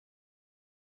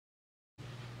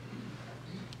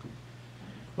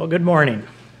Well, good morning.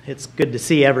 It's good to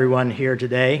see everyone here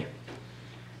today.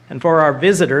 And for our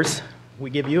visitors, we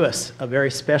give you a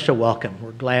very special welcome.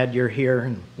 We're glad you're here,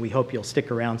 and we hope you'll stick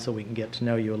around so we can get to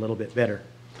know you a little bit better.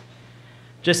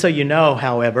 Just so you know,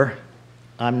 however,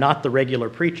 I'm not the regular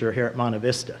preacher here at Monte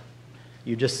Vista.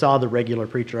 You just saw the regular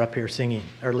preacher up here singing,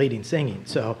 or leading singing,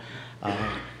 so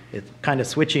it's kind of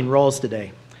switching roles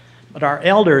today. But our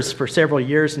elders, for several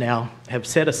years now, have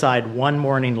set aside one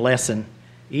morning lesson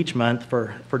each month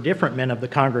for different men of the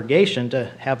congregation to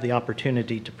have the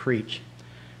opportunity to preach.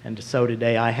 And so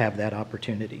today I have that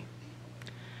opportunity.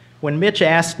 When Mitch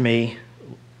asked me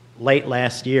late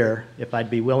last year if I'd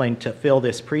be willing to fill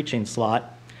this preaching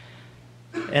slot,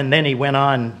 and then he went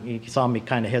on, he saw me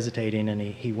kind of hesitating, and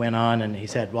he went on and he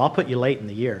said, well, I'll put you late in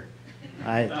the year.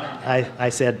 I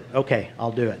said, okay,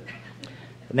 I'll do it.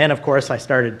 And then, of course, I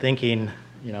started thinking,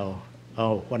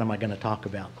 oh, what am I going to talk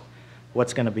about?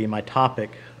 What's going to be my topic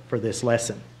for this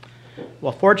lesson?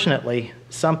 Well, fortunately,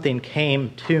 something came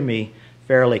to me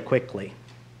fairly quickly.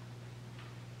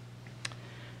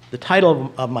 The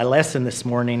title of my lesson this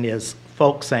morning is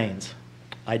Folk Sayings,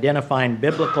 Identifying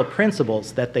Biblical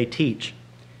Principles That They Teach.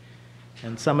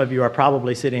 And some of you are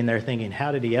probably sitting there thinking,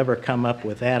 how did he ever come up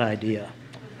with that idea?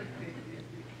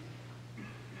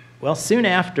 Well, soon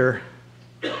after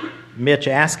Mitch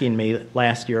asking me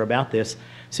last year about this,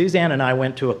 Suzanne and I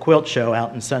went to a quilt show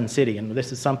out in Sun City, and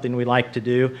this is something we like to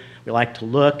do. We like to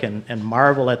look and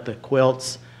marvel at the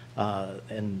quilts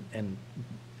and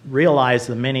realize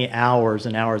the many hours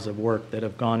and hours of work that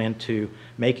have gone into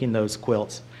making those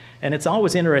quilts. And it's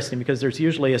always interesting because there's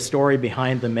usually a story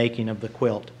behind the making of the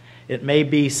quilt. It may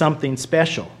be something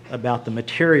special about the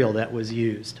material that was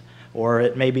used, or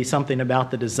it may be something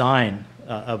about the design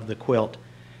of the quilt.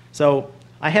 So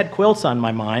I had quilts on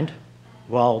my mind.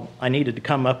 Well, I needed to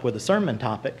come up with a sermon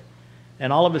topic,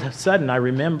 and all of a sudden I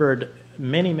remembered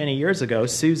many, many years ago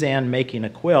Suzanne making a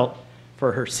quilt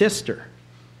for her sister,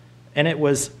 and it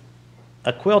was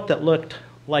a quilt that looked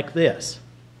like this.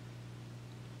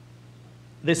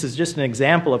 This is just an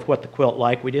example of what the quilt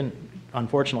like. We didn't,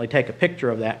 unfortunately, take a picture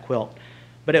of that quilt,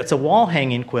 but it's a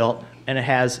wall-hanging quilt, and it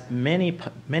has many,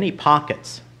 many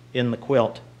pockets in the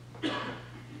quilt.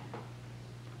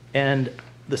 And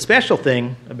the special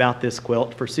thing about this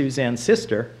quilt for Suzanne's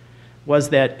sister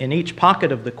was that in each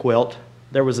pocket of the quilt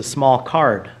there was a small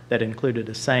card that included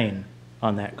a saying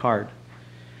on that card.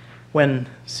 When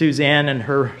Suzanne and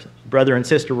her brother and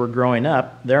sister were growing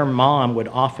up, their mom would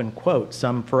often quote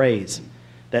some phrase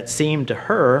that seemed to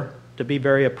her to be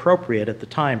very appropriate at the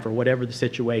time for whatever the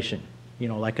situation,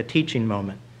 like a teaching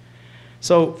moment.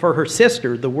 So for her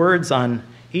sister, the words on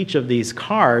each of these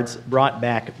cards brought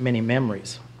back many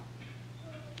memories.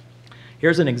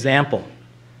 Here's an example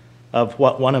of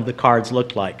what one of the cards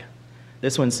looked like.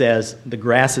 This one says, "The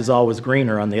grass is always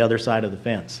greener on the other side of the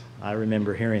fence." I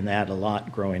remember hearing that a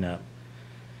lot growing up.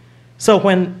 So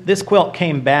when this quilt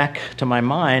came back to my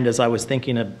mind as I was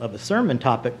thinking of a sermon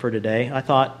topic for today, I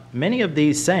thought many of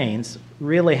these sayings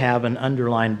really have an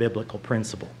underlying biblical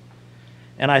principle.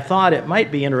 And I thought it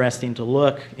might be interesting to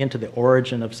look into the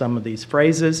origin of some of these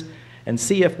phrases and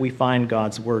see if we find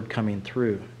God's word coming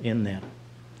through in them.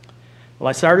 Well,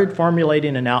 I started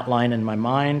formulating an outline in my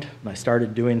mind, and I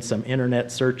started doing some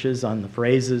internet searches on the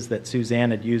phrases that Suzanne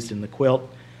had used in the quilt.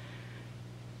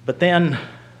 But then,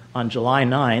 on July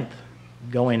 9th,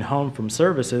 going home from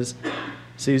services,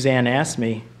 Suzanne asked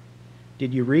me,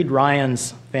 "Did you read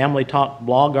Ryan's Family Talk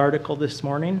blog article this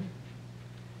morning?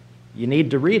 You need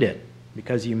to read it,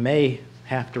 because you may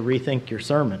have to rethink your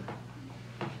sermon."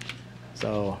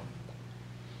 So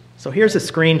here's a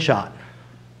screenshot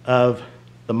of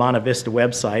the Monte Vista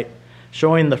website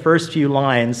showing the first few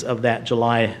lines of that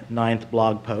July 9th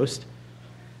blog post.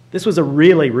 This was a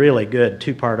really, really good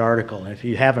two-part article, and if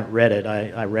you haven't read it,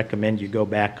 I recommend you go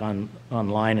back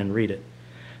online and read it.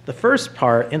 In the first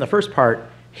part,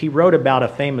 he wrote about a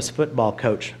famous football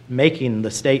coach making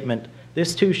the statement,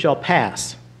 "This too shall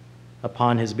pass,"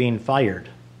 upon his being fired,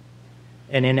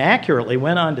 and inaccurately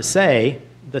went on to say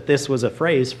that this was a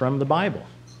phrase from the Bible.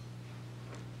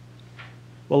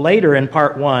 Well, later in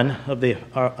part one of the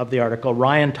article,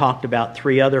 Ryan talked about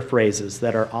three other phrases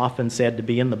that are often said to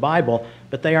be in the Bible,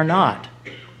 but they are not.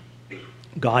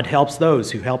 God helps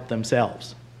those who help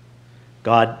themselves.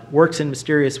 God works in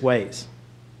mysterious ways,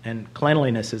 and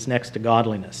cleanliness is next to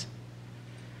godliness.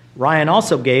 Ryan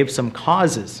also gave some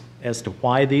causes as to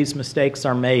why these mistakes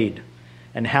are made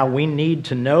and how we need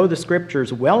to know the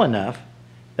Scriptures well enough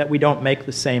that we don't make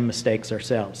the same mistakes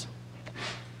ourselves.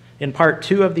 In part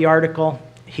two of the article,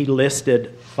 he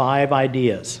listed 5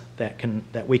 ideas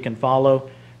that we can follow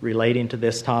relating to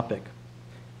this topic.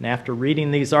 And after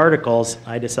reading these articles,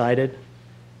 I decided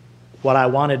what I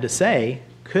wanted to say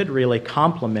could really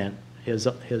complement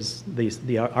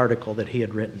the article that he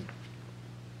had written.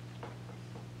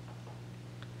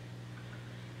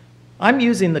 I'm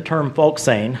using the term folk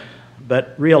saying,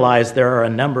 but realize there are a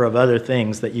number of other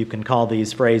things that you can call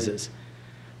these phrases.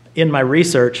 In my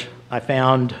research, I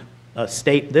found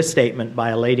this statement by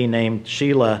a lady named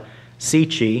Sheila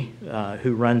Seachy,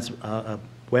 who runs a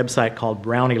website called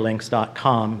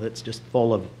brownielinks.com that's just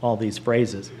full of all these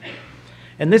phrases.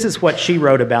 And this is what she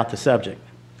wrote about the subject.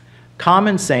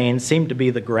 Common sayings seem to be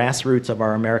the grassroots of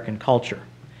our American culture.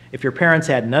 If your parents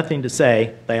had nothing to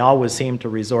say, they always seemed to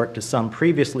resort to some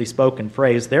previously spoken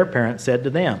phrase their parents said to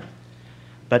them.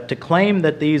 But to claim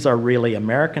that these are really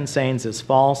American sayings is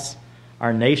false.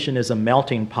 Our nation is a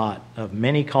melting pot of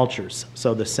many cultures,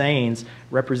 so the sayings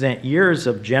represent years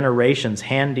of generations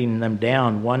handing them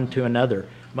down one to another,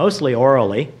 mostly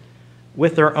orally,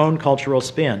 with their own cultural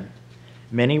spin.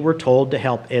 Many were told to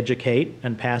help educate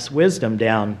and pass wisdom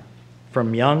down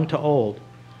from young to old.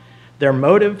 Their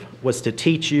motive was to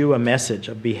teach you a message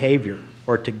of behavior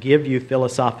or to give you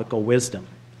philosophical wisdom.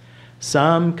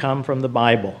 Some come from the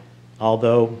Bible,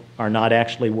 although are not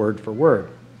actually word for word.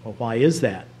 Well, why is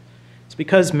that? It's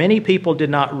because many people did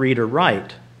not read or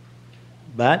write,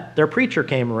 but their preacher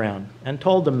came around and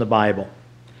told them the Bible.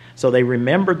 So they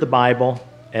remembered the Bible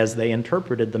as they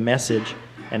interpreted the message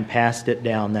and passed it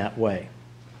down that way.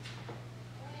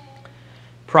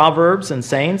 Proverbs and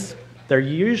sayings, they're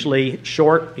usually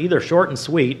short, either short and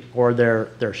sweet, or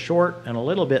they're short and a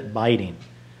little bit biting.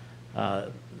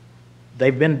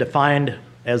 They've been defined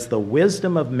as the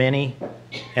wisdom of many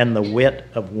and the wit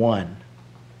of one.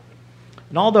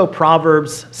 And although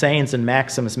proverbs, sayings, and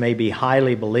maxims may be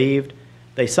highly believed,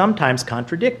 they sometimes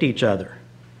contradict each other.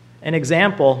 An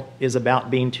example is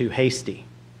about being too hasty.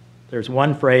 There's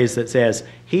one phrase that says,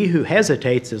 "He who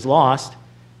hesitates is lost,"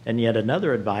 and yet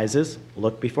another advises,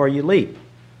 "Look before you leap."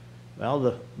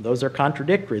 Well, those are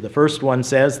contradictory. The first one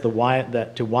says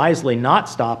that to wisely not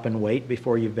stop and wait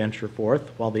before you venture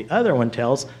forth, while the other one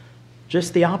tells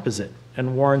just the opposite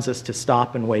and warns us to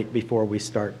stop and wait before we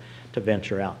start to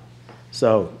venture out.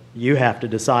 So you have to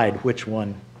decide which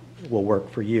one will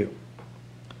work for you.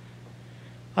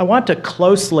 I want to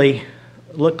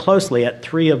look closely at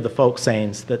 3 of the folk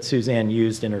sayings that Suzanne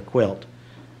used in her quilt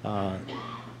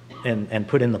and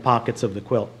put in the pockets of the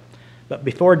quilt. But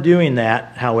before doing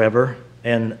that, however,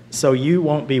 and so you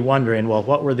won't be wondering, well,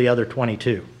 what were the other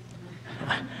 22?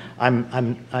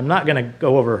 I'm not going to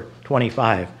go over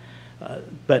 25,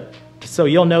 but so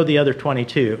you'll know the other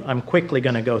 22. I'm quickly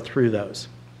going to go through those.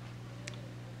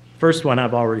 First one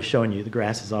I've already shown you, the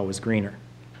grass is always greener.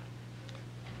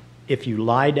 If you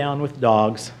lie down with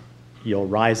dogs, you'll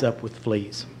rise up with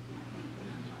fleas.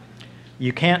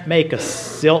 You can't make a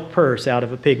silk purse out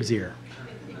of a pig's ear.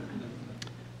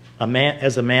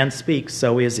 As a man speaks,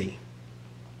 so is he.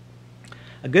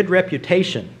 A good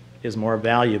reputation is more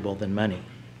valuable than money.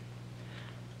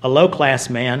 A low-class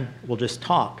man will just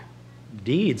talk.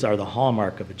 Deeds are the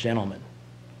hallmark of a gentleman.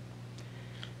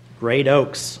 Great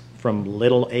oaks from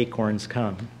little acorns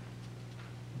come.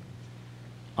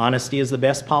 Honesty is the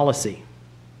best policy.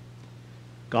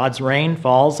 God's rain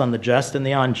falls on the just and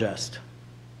the unjust.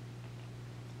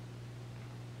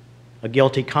 A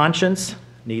guilty conscience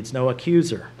needs no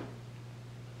accuser.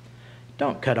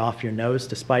 Don't cut off your nose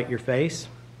to spite your face.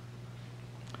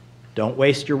 Don't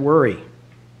waste your worry.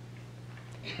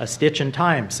 A stitch in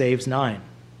time saves 9.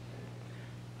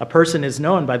 A person is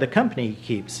known by the company he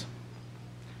keeps.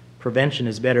 Prevention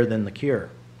is better than the cure.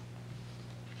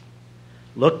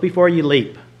 Look before you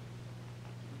leap.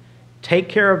 Take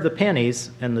care of the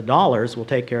pennies, and the dollars will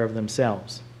take care of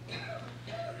themselves.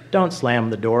 Don't slam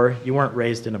the door. You weren't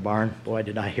raised in a barn. Boy,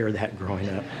 did I hear that growing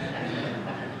up.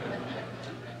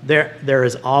 There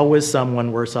is always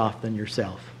someone worse off than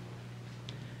yourself.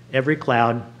 Every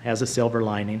cloud has a silver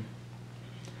lining.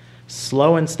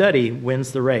 Slow and steady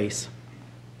wins the race.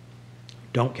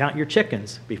 Don't count your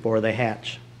chickens before they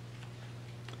hatch.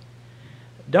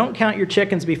 Don't count your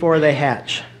chickens before they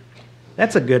hatch.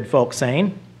 That's a good folk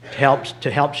saying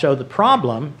to help show the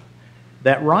problem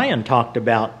that Ryan talked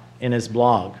about in his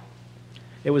blog.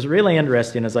 It was really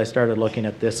interesting as I started looking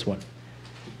at this one.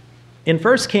 In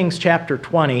 1 Kings chapter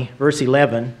 20, verse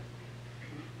 11,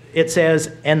 it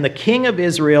says, "And the king of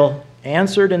Israel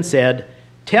answered and said,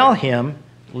 Tell him,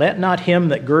 let not him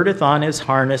that girdeth on his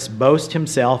harness boast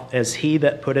himself as he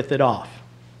that putteth it off."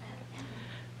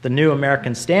 The New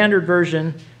American Standard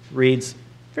Version reads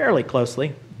fairly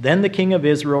closely, "Then the king of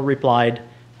Israel replied,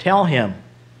 Tell him,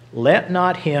 let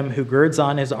not him who girds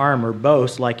on his armor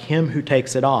boast like him who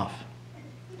takes it off."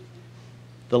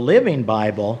 The Living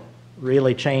Bible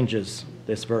really changes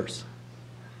this verse.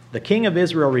 The king of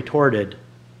Israel retorted,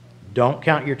 "Don't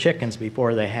count your chickens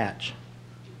before they hatch."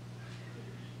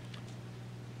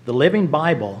 The Living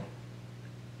Bible,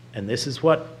 and this is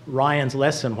what Ryan's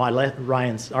lesson, why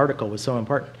Ryan's article was so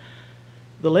important.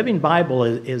 The Living Bible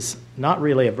is not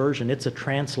really a version, it's a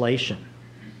translation.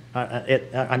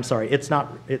 It's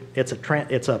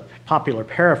a popular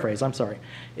paraphrase,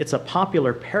 It's a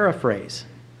popular paraphrase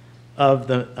of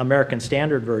the American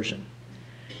Standard Version.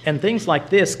 And things like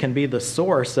this can be the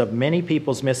source of many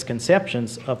people's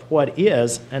misconceptions of what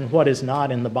is and what is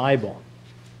not in the Bible.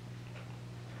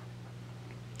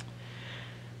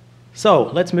 So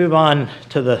let's move on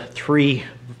to the three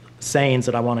sayings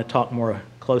that I want to talk more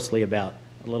closely about,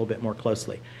 a little bit more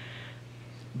closely.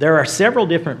 There are several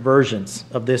different versions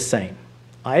of this saying.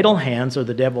 Idle hands are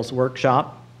the devil's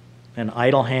workshop, and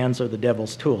idle hands are the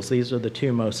devil's tools. These are the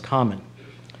two most common.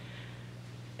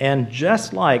 And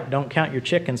just like don't count your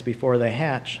chickens before they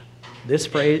hatch, this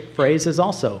phrase is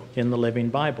also in the Living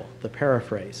Bible, the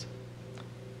paraphrase,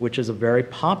 which is a very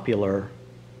popular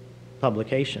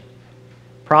publication.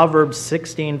 Proverbs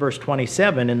 16, verse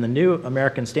 27 in the New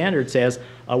American Standard says,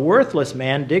 "A worthless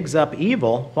man digs up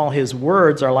evil while his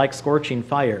words are like scorching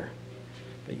fire."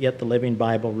 But yet the Living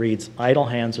Bible reads, "Idle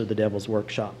hands are the devil's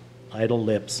workshop. Idle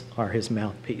lips are his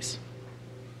mouthpiece."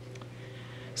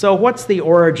 So what's the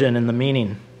origin and the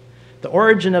meaning? The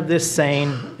origin of this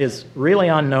saying is really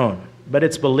unknown, but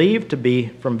it's believed to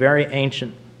be from very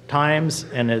ancient times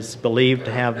and is believed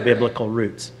to have biblical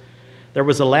roots. There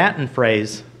was a Latin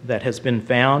phrase that has been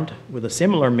found with a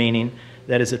similar meaning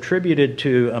that is attributed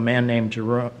to a man named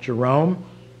Jerome,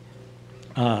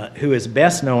 who is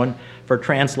best known for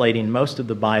translating most of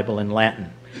the Bible in Latin.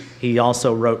 He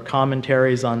also wrote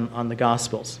commentaries on the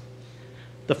Gospels.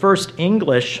 The first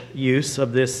English use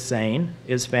of this saying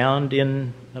is found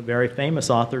in a very famous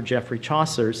author, Geoffrey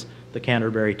Chaucer's The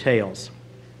Canterbury Tales.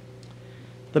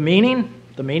 The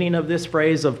meaning of this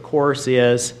phrase, of course,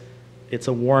 is it's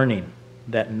a warning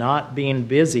that not being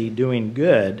busy doing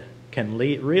good can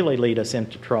really lead us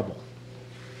into trouble.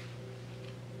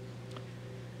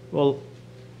 Well,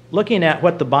 looking at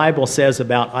what the Bible says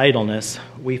about idleness,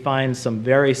 we find some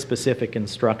very specific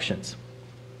instructions.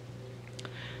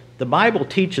 The Bible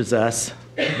teaches us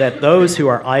that those who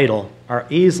are idle are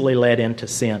easily led into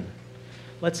sin.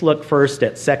 Let's look first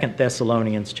at 2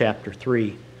 Thessalonians chapter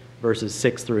 3, verses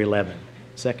 6 through 11.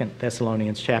 2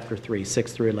 Thessalonians chapter 3,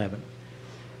 6 through 11.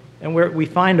 And we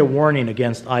find a warning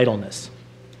against idleness.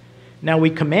 "Now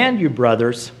we command you,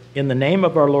 brothers, in the name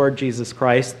of our Lord Jesus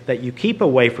Christ, that you keep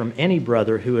away from any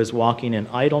brother who is walking in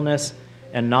idleness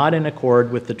and not in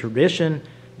accord with the tradition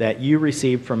that you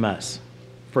received from us.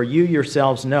 For you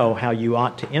yourselves know how you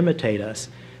ought to imitate us,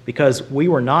 because we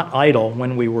were not idle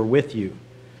when we were with you,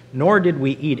 nor did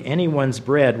we eat anyone's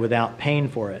bread without paying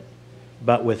for it.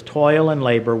 But with toil and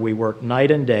labor we worked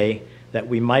night and day, that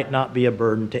we might not be a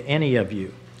burden to any of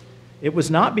you. It was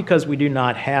not because we do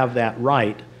not have that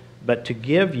right, but to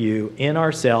give you in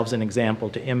ourselves an example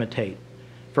to imitate.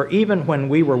 For even when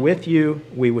we were with you,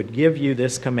 we would give you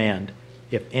this command: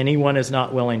 if anyone is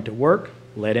not willing to work,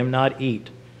 let him not eat.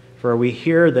 For we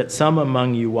hear that some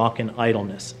among you walk in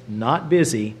idleness, not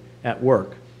busy at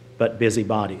work, but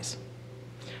busybodies."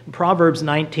 Proverbs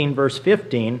 19, verse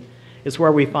 15 is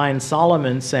where we find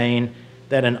Solomon saying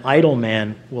that an idle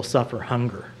man will suffer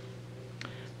hunger.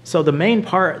 So the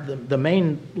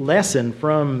main lesson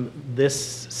from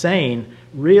this saying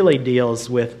really deals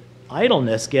with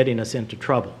idleness getting us into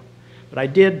trouble. But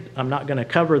I'm not going to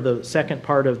cover the second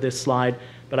part of this slide,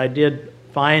 but I did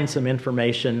find some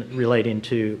information relating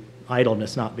to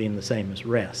idleness not being the same as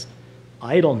rest.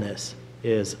 Idleness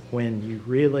is when you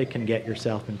really can get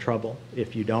yourself in trouble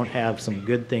if you don't have some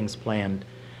good things planned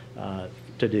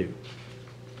to do.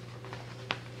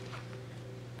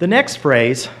 The next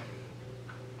phrase,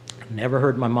 never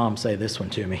heard my mom say this one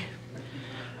to me.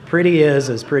 Pretty is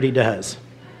as pretty does.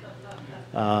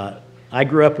 I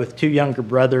grew up with two younger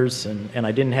brothers, and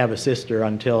I didn't have a sister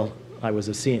until I was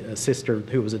a sister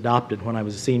who was adopted when I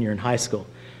was a senior in high school.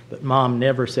 But Mom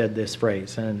never said this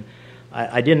phrase. And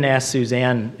I didn't ask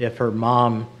Suzanne if her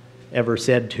mom ever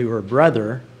said to her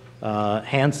brother,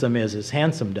 handsome is as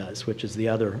handsome does, which is the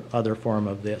other form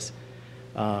of this.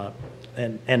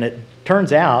 And it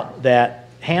turns out that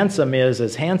handsome is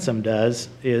as handsome does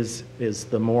is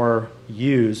the more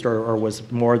used, or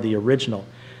was more the original.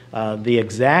 The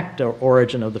exact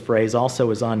origin of the phrase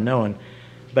also is unknown,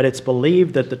 but it's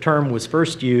believed that the term was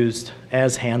first used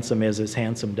as handsome is as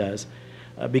handsome does,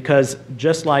 because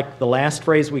just like the last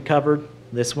phrase we covered,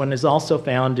 this one is also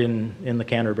found in the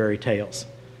Canterbury Tales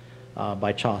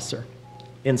by Chaucer.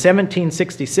 In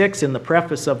 1766, in the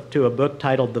preface to a book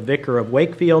titled The Vicar of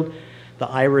Wakefield, the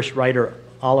Irish writer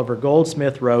Oliver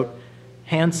Goldsmith wrote,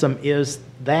 "Handsome is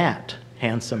that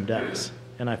handsome does."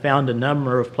 And I found a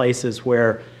number of places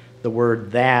where the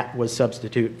word "that" was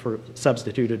substituted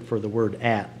for the word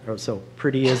 "at." So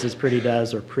pretty is as pretty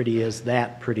does, or pretty is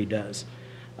that pretty does.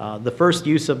 The first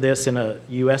use of this in a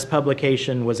U.S.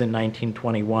 publication was in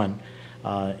 1921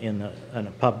 in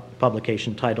a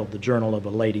publication titled The Journal of a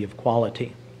Lady of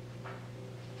Quality.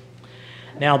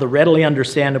 Now, the readily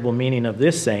understandable meaning of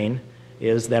this saying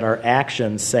is that our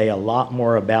actions say a lot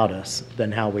more about us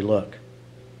than how we look.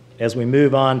 As we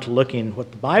move on to looking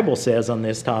what the Bible says on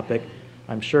this topic,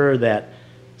 I'm sure that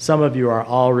some of you are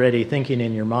already thinking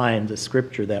in your mind the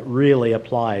scripture that really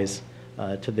applies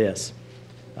to this.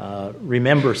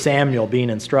 Remember Samuel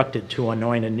being instructed to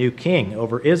anoint a new king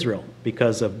over Israel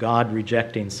because of God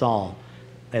rejecting Saul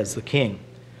as the king.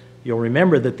 You'll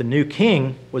remember that the new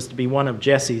king was to be one of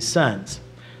Jesse's sons.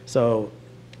 So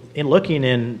in looking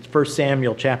in 1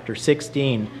 Samuel chapter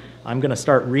 16, I'm going to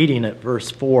start reading at verse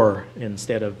 4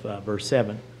 instead of verse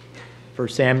 7. 1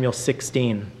 Samuel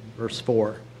 16, verse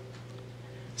 4.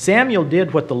 Samuel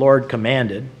did what the Lord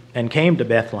commanded and came to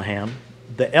Bethlehem.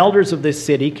 The elders of this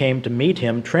city came to meet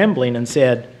him, trembling, and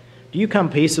said, "Do you come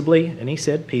peaceably?" And he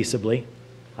said, "Peaceably.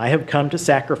 I have come to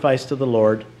sacrifice to the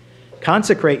Lord.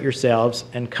 Consecrate yourselves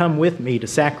and come with me to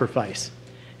sacrifice."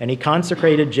 And he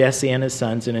consecrated Jesse and his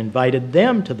sons and invited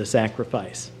them to the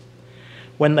sacrifice.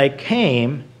 When they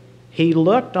came, he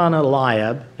looked on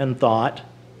Eliab and thought,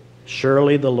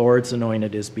 "Surely the Lord's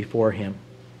anointed is before him."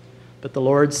 But the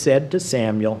Lord said to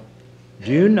Samuel,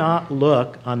 "Do not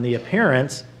look on his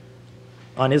appearance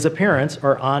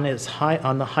or on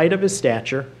the height of his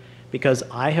stature, because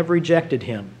I have rejected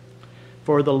him.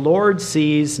 For the Lord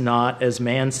sees not as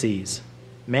man sees.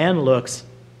 Man looks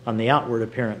on the outward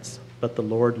appearance, but the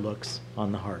Lord looks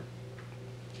on the heart."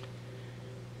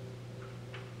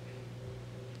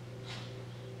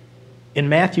 In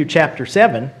Matthew chapter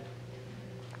 7,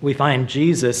 we find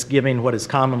Jesus giving what is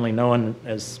commonly known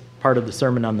as part of the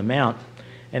Sermon on the Mount.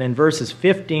 And in verses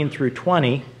 15 through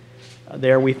 20,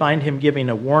 there we find him giving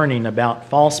a warning about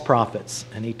false prophets.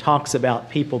 And he talks about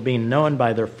people being known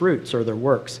by their fruits or their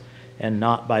works and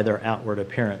not by their outward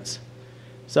appearance.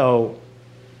 So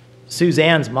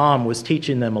Suzanne's mom was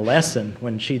teaching them a lesson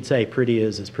when she'd say, "Pretty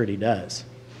is as pretty does,"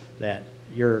 that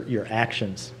your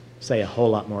actions say a whole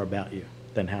lot more about you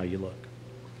than how you look.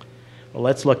 Well,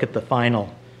 let's look at the final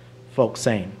folk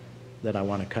saying that I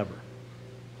want to cover.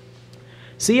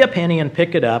 "See a penny and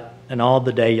pick it up, and all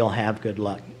the day you'll have good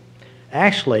luck."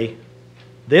 Actually,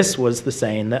 this was the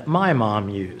saying that my mom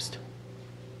used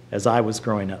as I was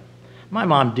growing up. My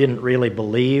mom didn't really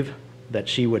believe that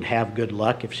she would have good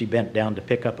luck if she bent down to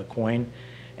pick up a coin,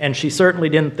 and she certainly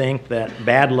didn't think that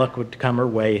bad luck would come her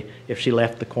way if she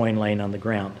left the coin laying on the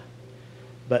ground.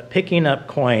 But picking up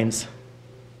coins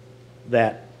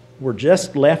that were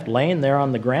just left laying there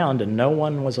on the ground and no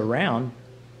one was around,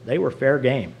 they were fair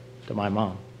game to my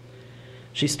mom.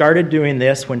 She started doing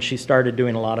this when she started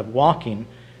doing a lot of walking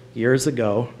years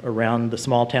ago around the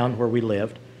small town where we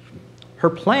lived. Her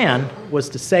plan was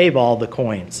to save all the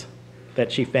coins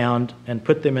that she found and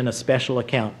put them in a special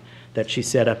account that she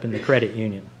set up in the credit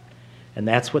union. And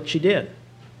that's what she did.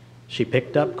 She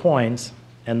picked up coins,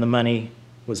 and the money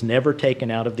was never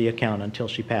taken out of the account until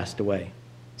she passed away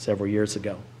several years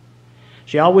ago.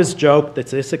 She always joked that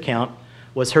this account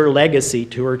was her legacy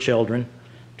to her children,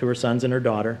 to her sons and her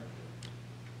daughter.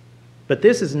 But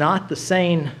this is not the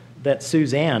saying that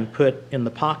Suzanne put in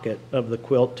the pocket of the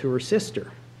quilt to her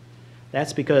sister.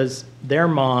 That's because their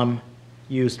mom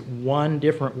used one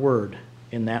different word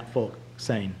in that folk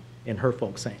saying, in her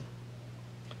folk saying.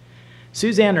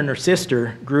 Suzanne and her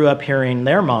sister grew up hearing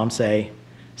their mom say,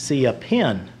 "See a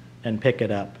pin and pick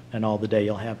it up, and all the day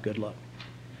you'll have good luck."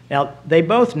 Now, they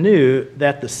both knew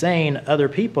that the saying other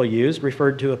people used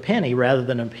referred to a penny rather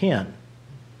than a pin.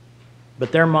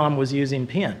 But their mom was using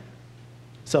pin.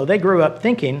 So they grew up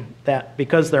thinking that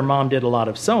because their mom did a lot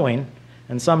of sewing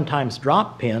and sometimes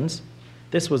dropped pins,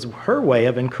 this was her way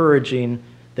of encouraging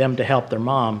them to help their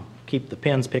mom keep the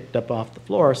pins picked up off the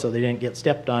floor so they didn't get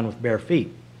stepped on with bare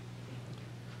feet.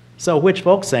 So which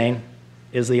folk saying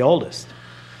is the oldest?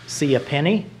 See a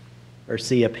penny or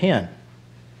see a pin?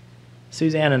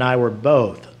 Suzanne and I were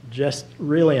both just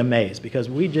really amazed because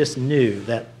we just knew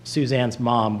that Suzanne's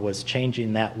mom was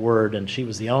changing that word, and she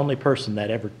was the only person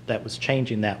that was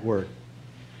changing that word.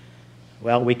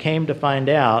 Well, we came to find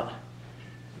out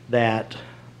that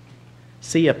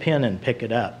see a pin and pick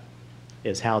it up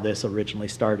is how this originally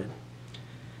started.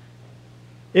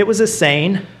 It was a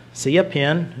saying see a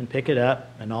pin and pick it up,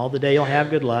 and all the day you'll have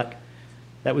good luck.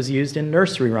 That was used in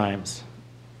nursery rhymes.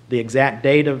 The exact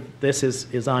date of this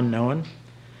is unknown,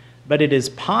 but it is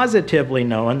positively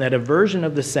known that a version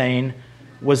of the saying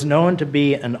was known to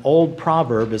be an old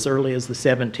proverb as early as the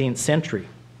 17th century.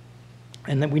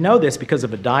 And then we know this because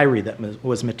of a diary that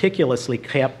was meticulously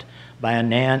kept by a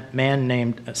man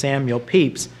named Samuel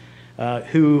Pepys,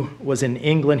 who was in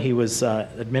England. He was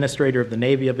administrator of the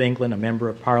Navy of England, a member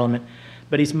of Parliament,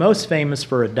 but he's most famous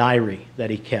for a diary that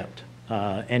he kept.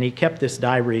 And he kept this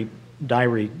diary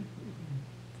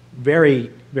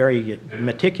very, very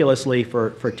meticulously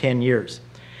for 10 years.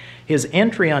 His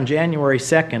entry on January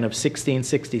 2nd of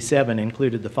 1667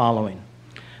 included the following.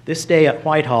 This day at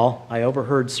Whitehall, I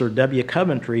overheard Sir W.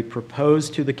 Coventry propose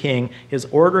to the king his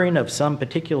ordering of some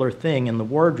particular thing in the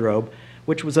wardrobe,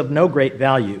 which was of no great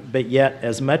value, but yet,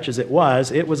 as much as it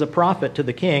was a profit to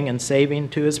the king and saving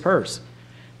to his purse.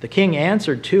 The king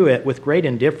answered to it with great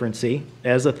indifferency,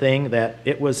 as a thing that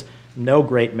it was no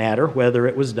great matter whether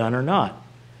it was done or not.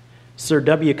 Sir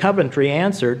W. Coventry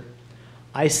answered,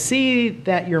 I see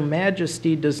that your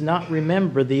majesty does not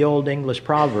remember the old English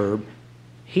proverb,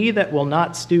 he that will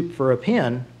not stoop for a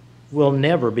pin will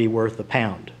never be worth a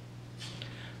pound.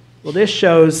 Well, this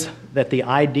shows that the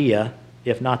idea,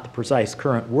 if not the precise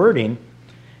current wording,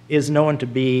 is known to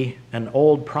be an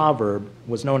old proverb,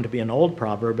 was known to be an old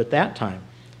proverb at that time.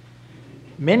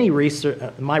 My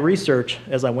research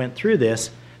as I went through this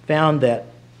found that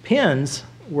pins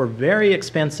were very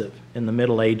expensive in the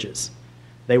Middle Ages.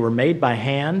 They were made by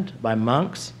hand, by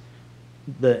monks,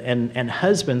 and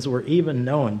husbands were even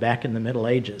known back in the Middle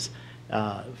Ages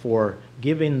for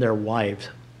giving their wives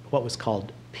what was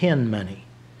called pin money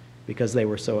because they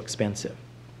were so expensive.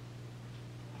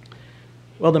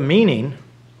 Well, the meaning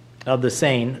of the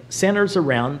saying centers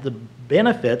around the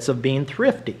benefits of being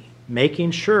thrifty,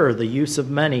 making sure the use of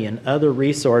money and other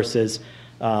resources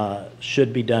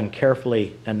should be done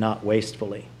carefully and not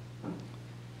wastefully.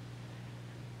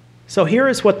 So here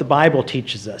is what the Bible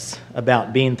teaches us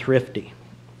about being thrifty.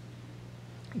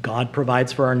 God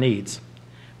provides for our needs.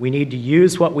 We need to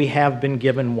use what we have been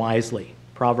given wisely.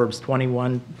 Proverbs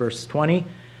 21, verse 20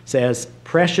 says,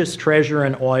 precious treasure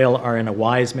and oil are in a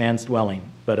wise man's dwelling,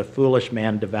 but a foolish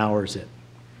man devours it.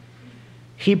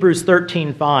 Hebrews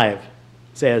 13:5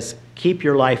 says, keep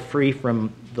your life free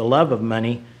from the love of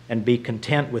money and be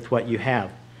content with what you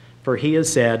have. For he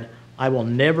has said, I will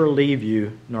never leave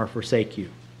you nor forsake you.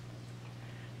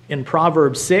 In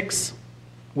Proverbs 6,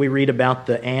 we read about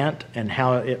the ant and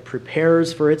how it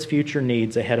prepares for its future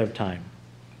needs ahead of time.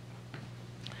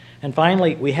 And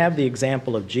finally, we have the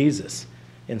example of Jesus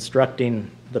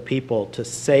instructing the people to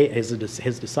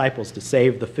his disciples to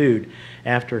save the food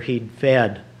after he'd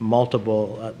fed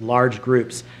multiple large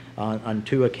groups on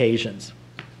 2 occasions.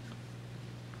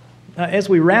 As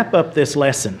we wrap up this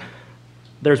lesson,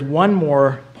 there's one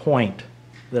more point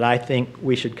that I think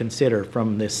we should consider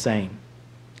from this saying.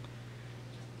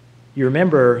 You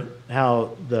remember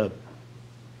how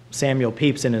Samuel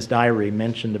Pepys in his diary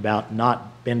mentioned about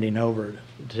not bending over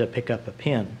to pick up a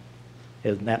pin,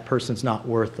 and that person's not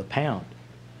worth a pound.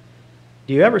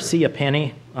 Do you ever see a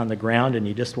penny on the ground and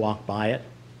you just walk by it?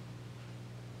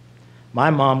 My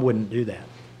mom wouldn't do that.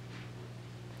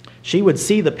 She would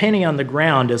see the penny on the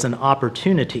ground as an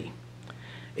opportunity.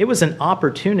 It was an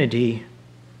opportunity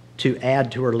to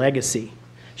add to her legacy.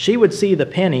 She would see the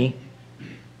penny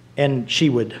and she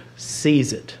would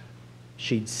seize it.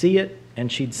 She'd see it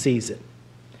and she'd seize it.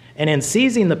 And in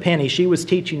seizing the penny, she was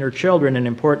teaching her children an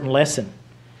important lesson.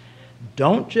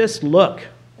 Don't just look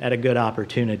at a good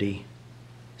opportunity,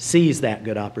 seize that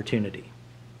good opportunity.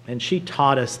 And she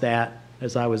taught us that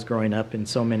as I was growing up in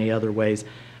so many other ways.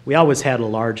 We always had a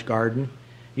large garden.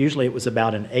 Usually it was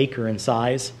about an acre in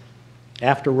size.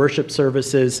 After worship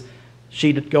services,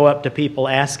 she'd go up to people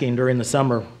asking during the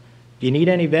summer, do you need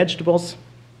any vegetables?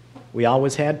 We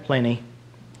always had plenty.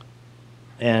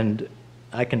 And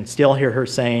I can still hear her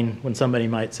saying, when somebody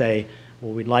might say,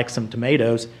 well, we'd like some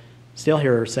tomatoes, still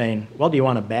hear her saying, well, do you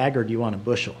want a bag or do you want a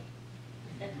bushel?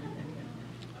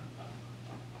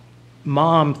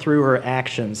 Mom, through her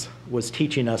actions, was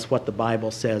teaching us what the Bible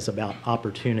says about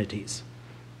opportunities.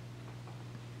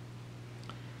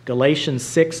 Galatians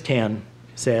 6:10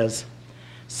 says,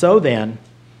 so then,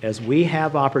 as we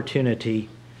have opportunity,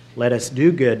 let us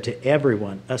do good to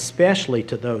everyone, especially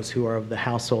to those who are of the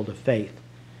household of faith.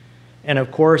 And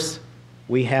of course,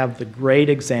 we have the great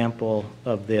example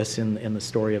of this in the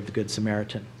story of the Good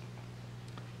Samaritan.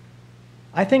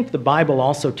 I think the Bible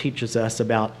also teaches us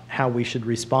about how we should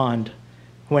respond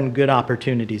when good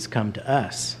opportunities come to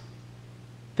us.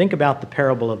 Think about the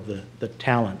parable of the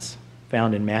talents.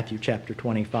 found in Matthew chapter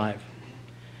 25.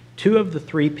 2 of the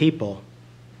 3 people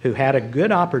who had a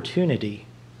good opportunity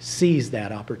seized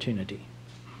that opportunity.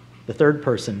 The third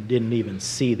person didn't even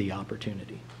see the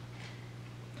opportunity.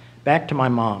 Back to my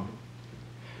mom.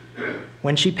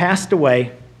 When she passed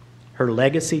away, her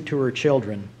legacy to her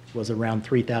children was around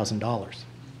 $3,000.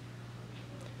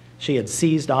 She had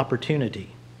seized opportunity.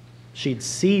 She'd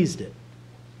seized it,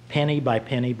 penny by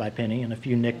penny by penny, and a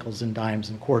few nickels and dimes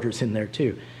and quarters in there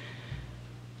too.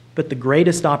 But the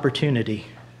greatest opportunity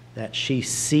that she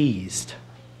seized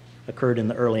occurred in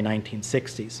the early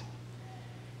 1960s.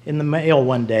 In the mail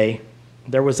one day,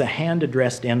 there was a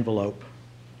hand-addressed envelope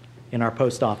in our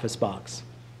post office box.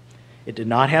 It did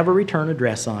not have a return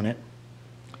address on it.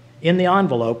 In the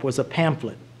envelope was a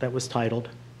pamphlet that was titled,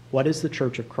 "What is the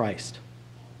Church of Christ?"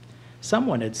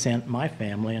 Someone had sent my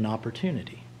family an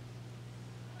opportunity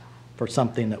for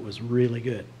something that was really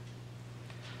good.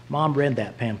 Mom read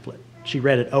that pamphlet. She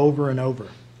read it over and over.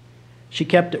 She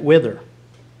kept it with her.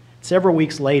 Several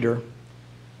weeks later,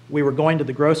 we were going to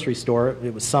the grocery store.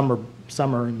 It was summer,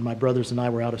 and my brothers and I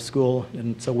were out of school,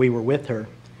 and so we were with her.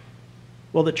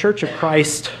 Well, the Church of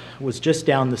Christ was just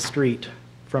down the street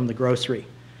from the grocery,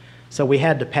 so we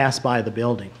had to pass by the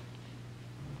building.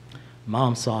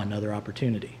 Mom saw another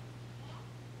opportunity,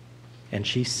 and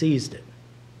she seized it.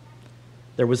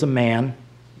 There was a man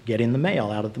getting the mail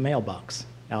out of the mailbox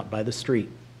out by the street.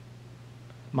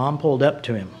 Mom pulled up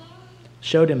to him,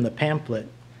 showed him the pamphlet,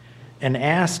 and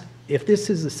asked if this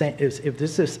is the same. Is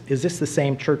this the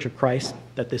same Church of Christ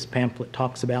that this pamphlet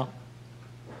talks about?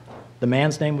 The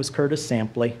man's name was Curtis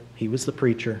Sampley. He was the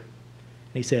preacher.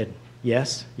 And he said,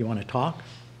 "Yes, you want to talk?"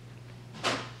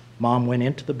 Mom went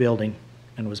into the building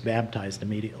and was baptized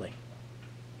immediately.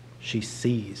 She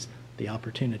seized the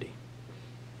opportunity.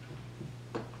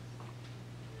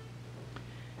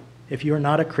 If you are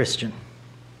not a Christian,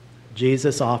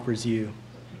 Jesus offers you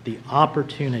the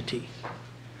opportunity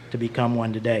to become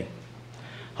one today.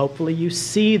 Hopefully you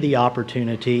see the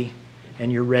opportunity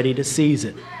and you're ready to seize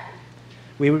it.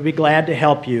 We would be glad to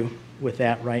help you with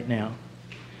that right now.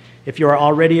 If you are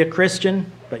already a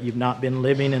Christian, but you've not been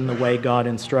living in the way God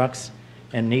instructs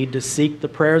and need to seek the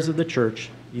prayers of the church,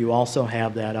 you also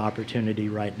have that opportunity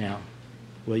right now.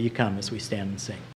 Will you come as we stand and sing?